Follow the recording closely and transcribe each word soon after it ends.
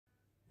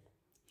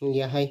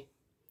Yeah, hi.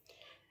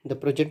 The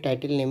project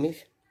title name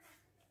is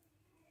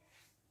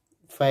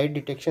Fire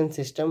Detection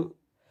System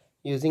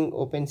using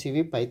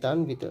OpenCV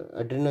Python with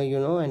Arduino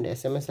Uno and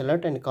SMS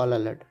alert and call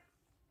alert.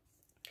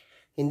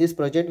 In this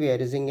project, we are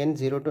using an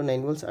 0 to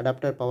 9 volts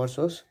adapter power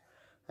source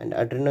and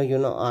Arduino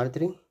Uno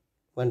R3,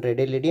 one red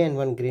LED and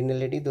one green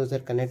LED. Those are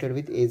connected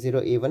with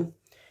A0, A1.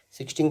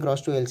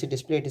 16x2 LC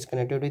display. It is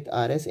connected with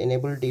RS,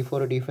 enable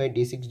D4, D5,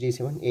 D6,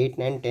 D7, 8,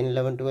 9, 10,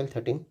 11, 12,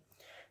 13.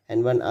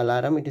 And one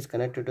alarm, it is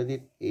connected to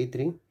the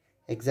A3.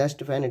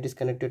 Exhaust fan, it is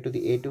connected to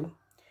the A2.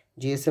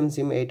 GSM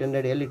SIM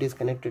 800L, it is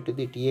connected to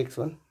the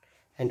TX1.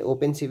 And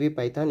OpenCV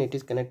Python, it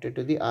is connected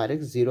to the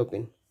RX0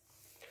 pin.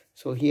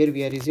 So here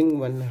we are using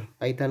one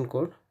Python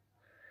code.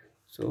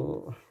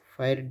 So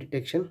fire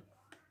detection,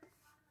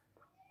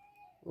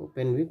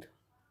 open with.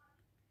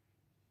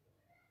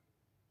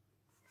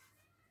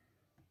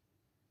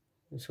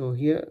 So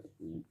here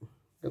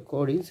the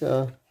code is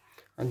on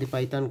the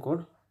Python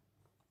code.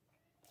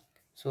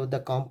 So the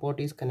COM port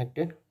is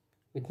connected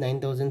with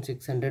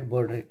 9600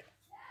 baud rate.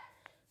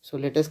 So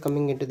let us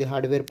coming into the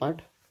hardware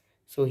part.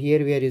 So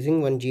here we are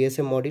using one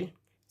GSM module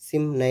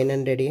SIM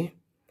 900A.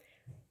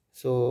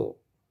 So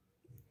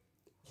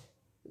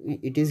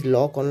it is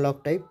lock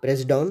unlock type.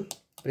 Press down,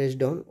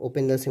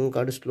 open the SIM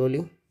card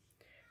slowly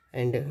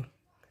and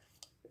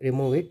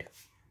remove it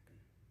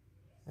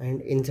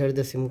and insert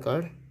the SIM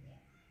card.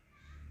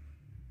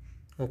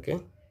 Okay,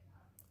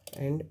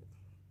 and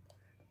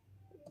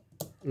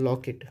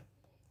lock it,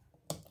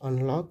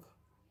 unlock,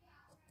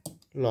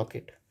 lock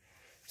it.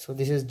 So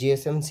this is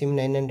GSM SIM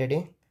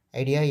 900A,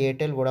 Idea,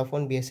 Airtel,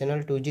 Vodafone,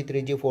 BSNL, 2G,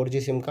 3G,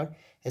 4G SIM card,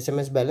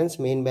 SMS balance,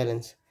 main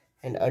balance,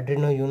 and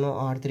Arduino Uno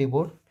R3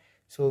 board.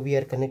 So we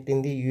are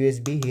connecting the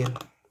USB here.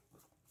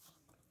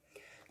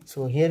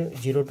 So here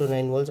 0 to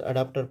 9 volts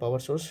adapter power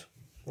source.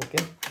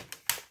 Okay,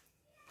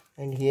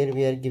 and here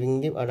we are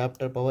giving the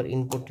adapter power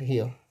input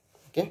here.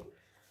 Okay,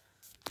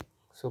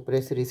 so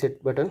press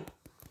reset button.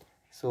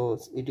 So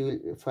it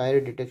will fire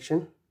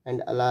detection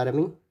and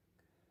alarming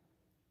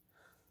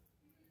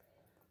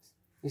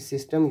this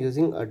system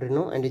using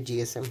Arduino and a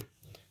GSM.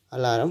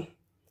 Alarm,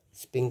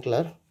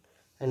 sprinkler,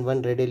 and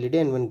one red LED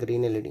and one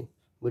green LED.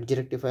 Bridge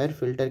rectifier,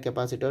 filter,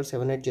 capacitor,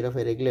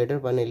 7805 regulator,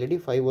 one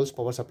LED, 5 volts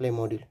power supply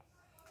module.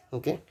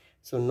 Okay,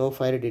 so no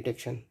fire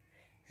detection.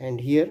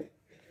 And here,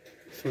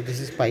 so this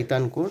is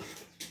Python code.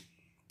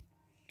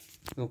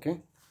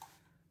 Okay,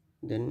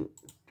 then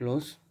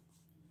close,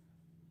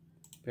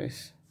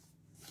 press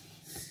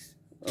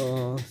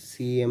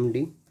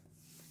CMD,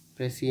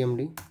 press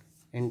CMD,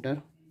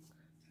 enter,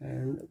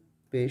 and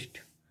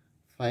paste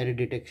fire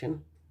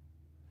detection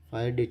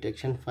file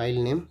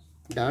name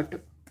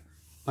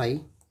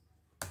 .py.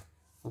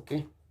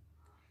 Okay,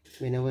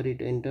 whenever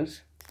it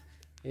enters,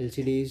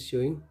 LCD is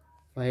showing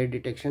fire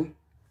detection.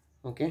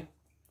 Okay,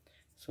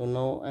 so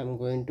now I'm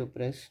going to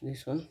press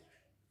this one.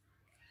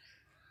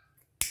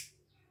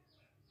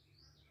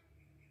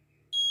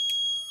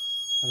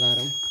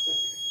 Alarm.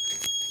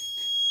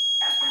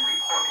 Has been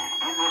reported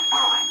in this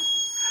building.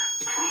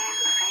 Please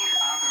cease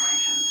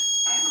operations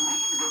and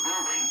leave the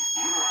building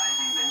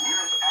utilizing the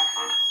nearest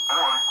exit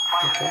or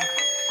fire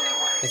exit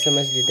stairway.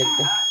 SMS detected.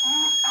 Do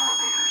not use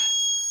elevators.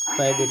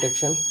 Fire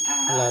detection. Do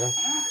not Alarm. use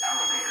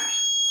elevators.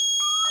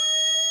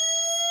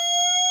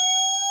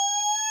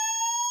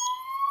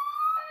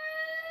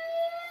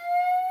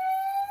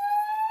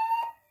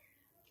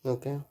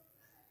 Okay,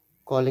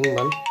 calling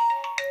one.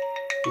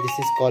 This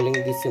is calling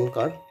the SIM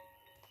card,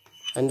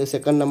 and the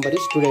second number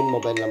is student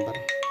mobile number.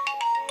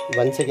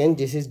 Once again,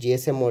 this is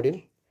GSM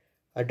module,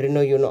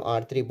 Arduino Uno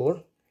R3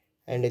 board,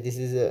 and this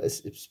is a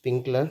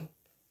sprinkler,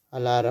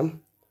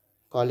 alarm,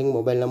 calling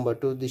mobile number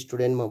to the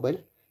student mobile.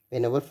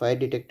 Whenever fire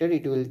detected,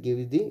 it will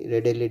give the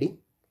red LED,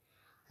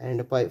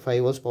 and 5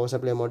 volts power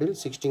supply module,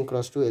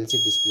 16x2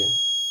 LC display.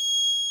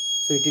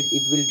 So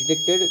it will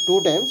detected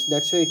 2 times.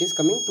 That's why it is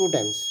coming 2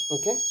 times.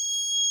 Okay,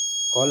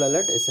 call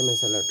alert,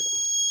 SMS alert.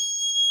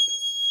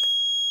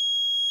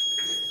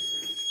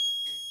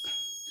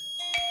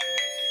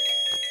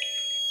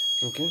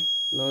 Okay,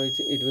 now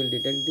it will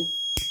detect the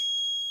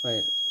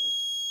fire.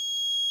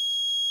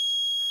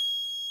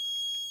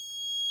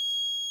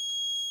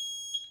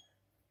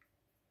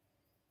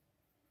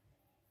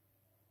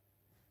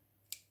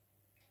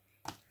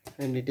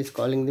 And it is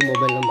calling the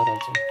mobile number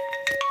also.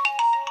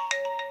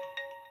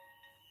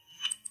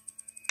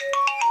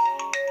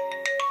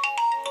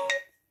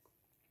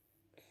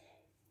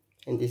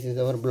 And this is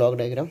our block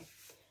diagram.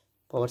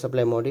 Power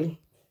supply module,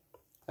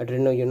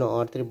 Arduino Uno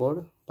R3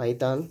 board,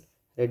 Python,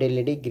 red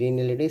LED, green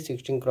LED,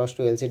 16x2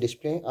 LC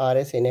display,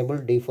 RS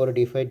enabled, D4,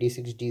 D5,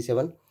 D6,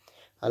 D7,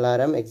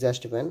 alarm,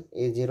 exhaust fan,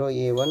 A0,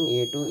 A1,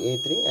 A2,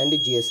 A3, and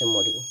GSM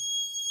module.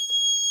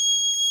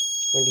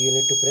 And you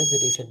need to press the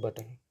reset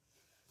button.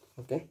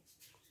 Okay,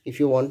 if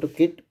you want to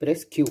quit,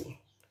 press Q.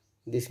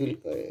 This will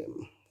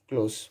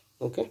close.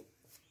 Okay,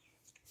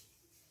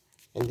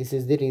 and this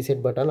is the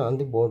reset button on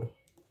the board.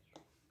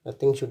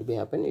 Nothing should be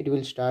happen. It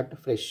will start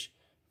fresh.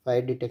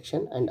 Fire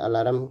detection and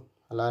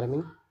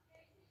alarming.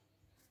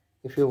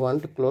 If you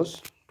want to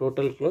close,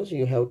 total close,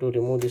 you have to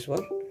remove this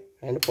one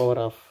and power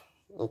off.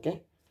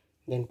 Okay,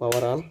 then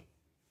power on.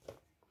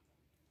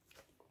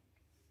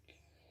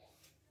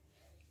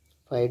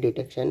 Fire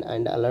detection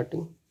and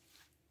alerting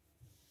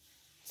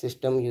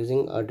system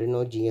using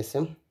Arduino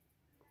GSM.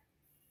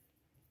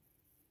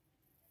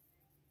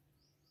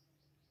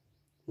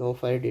 No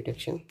fire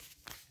detection,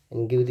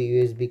 and give the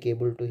USB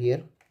cable to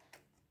here.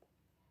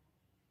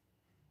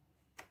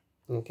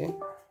 Okay,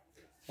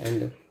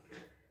 and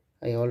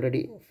I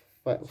already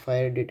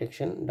fire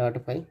detection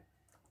 .py,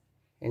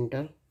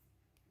 enter.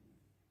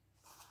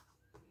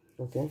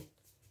 Okay,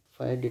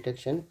 fire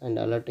detection and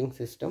alerting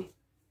system.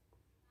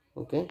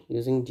 Okay,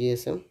 using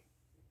GSM.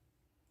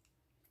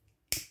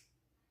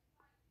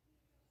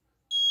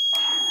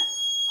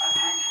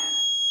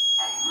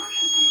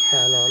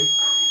 Fan on,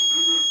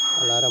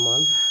 alarm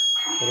on,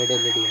 red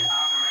LED on,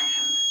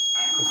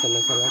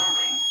 SMS alert,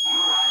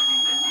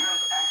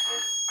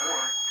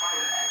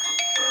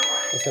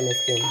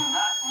 SMS came. Do not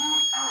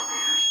use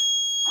elevators.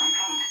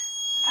 Repeat,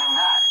 do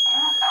not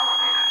use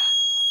elevators.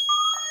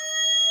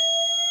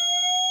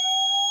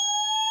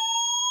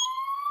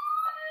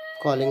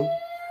 Calling.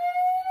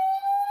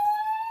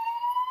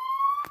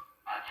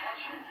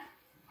 Attention,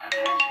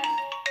 attention.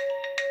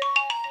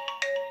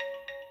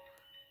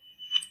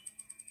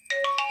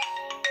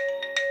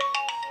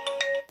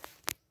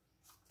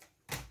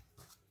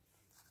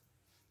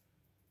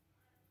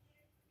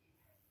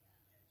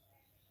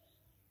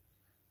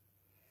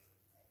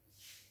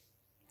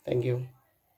 Thank you.